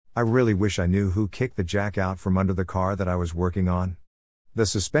I really wish I knew who kicked the jack out from under the car that I was working on. The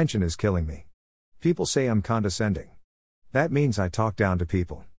suspension is killing me. People say I'm condescending. That means I talk down to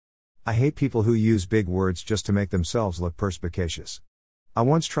people. I hate people who use big words just to make themselves look perspicacious. I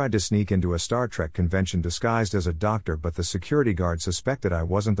once tried to sneak into a Star Trek convention disguised as a doctor, but the security guard suspected I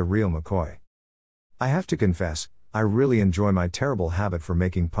wasn't the real McCoy. I have to confess, I really enjoy my terrible habit for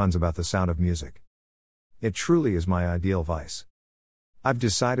making puns about the sound of music. It truly is my ideal vice. I've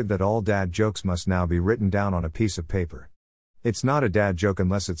decided that all dad jokes must now be written down on a piece of paper. It's not a dad joke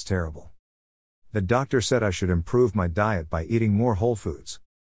unless it's terrible. The doctor said I should improve my diet by eating more whole foods.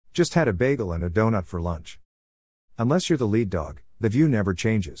 Just had a bagel and a donut for lunch. Unless you're the lead dog, the view never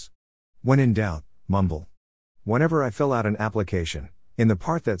changes. When in doubt, mumble. Whenever I fill out an application, in the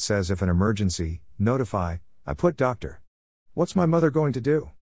part that says if an emergency, notify, I put doctor. What's my mother going to do?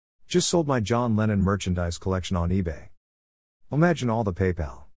 Just sold my John Lennon merchandise collection on eBay. Imagine all the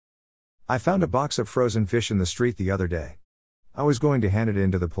PayPal. I found a box of frozen fish in the street the other day. I was going to hand it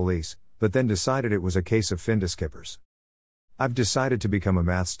in to the police, but then decided it was a case of Findus kippers. I've decided to become a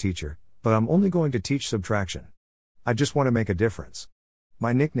maths teacher, but I'm only going to teach subtraction. I just want to make a difference.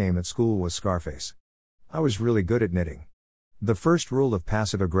 My nickname at school was Scarface. I was really good at knitting. The first rule of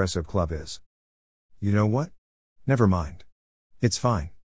passive-aggressive club is, you know what? Never mind. It's fine.